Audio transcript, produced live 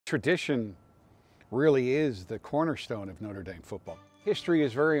Tradition really is the cornerstone of Notre Dame football. History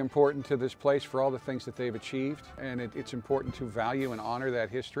is very important to this place for all the things that they've achieved, and it's important to value and honor that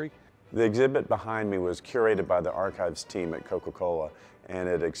history. The exhibit behind me was curated by the archives team at Coca-Cola, and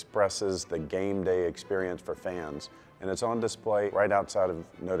it expresses the game day experience for fans, and it's on display right outside of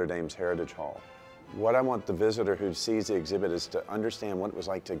Notre Dame's Heritage Hall. What I want the visitor who sees the exhibit is to understand what it was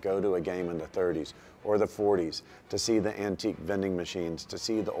like to go to a game in the 30s or the 40s, to see the antique vending machines, to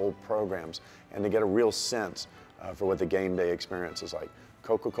see the old programs, and to get a real sense for what the game day experience is like.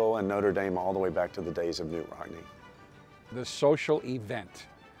 Coca-Cola and Notre Dame all the way back to the days of Newt Rockne. The social event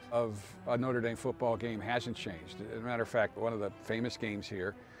of a Notre Dame football game hasn't changed. As a matter of fact, one of the famous games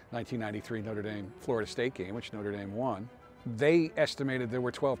here, 1993 Notre Dame Florida State game, which Notre Dame won, they estimated there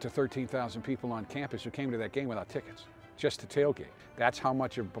were 12,000 to 13,000 people on campus who came to that game without tickets, just to tailgate. That's how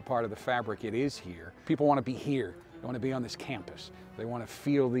much of a part of the fabric it is here. People want to be here. They want to be on this campus. They want to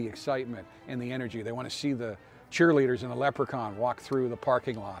feel the excitement and the energy. They want to see the cheerleaders in the Leprechaun walk through the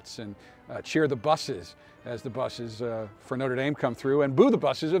parking lots and cheer the buses as the buses for Notre Dame come through and boo the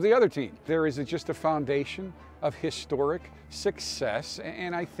buses of the other team. There is just a foundation of historic success,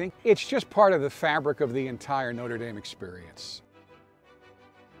 and I think it's just part of the fabric of the entire Notre Dame experience.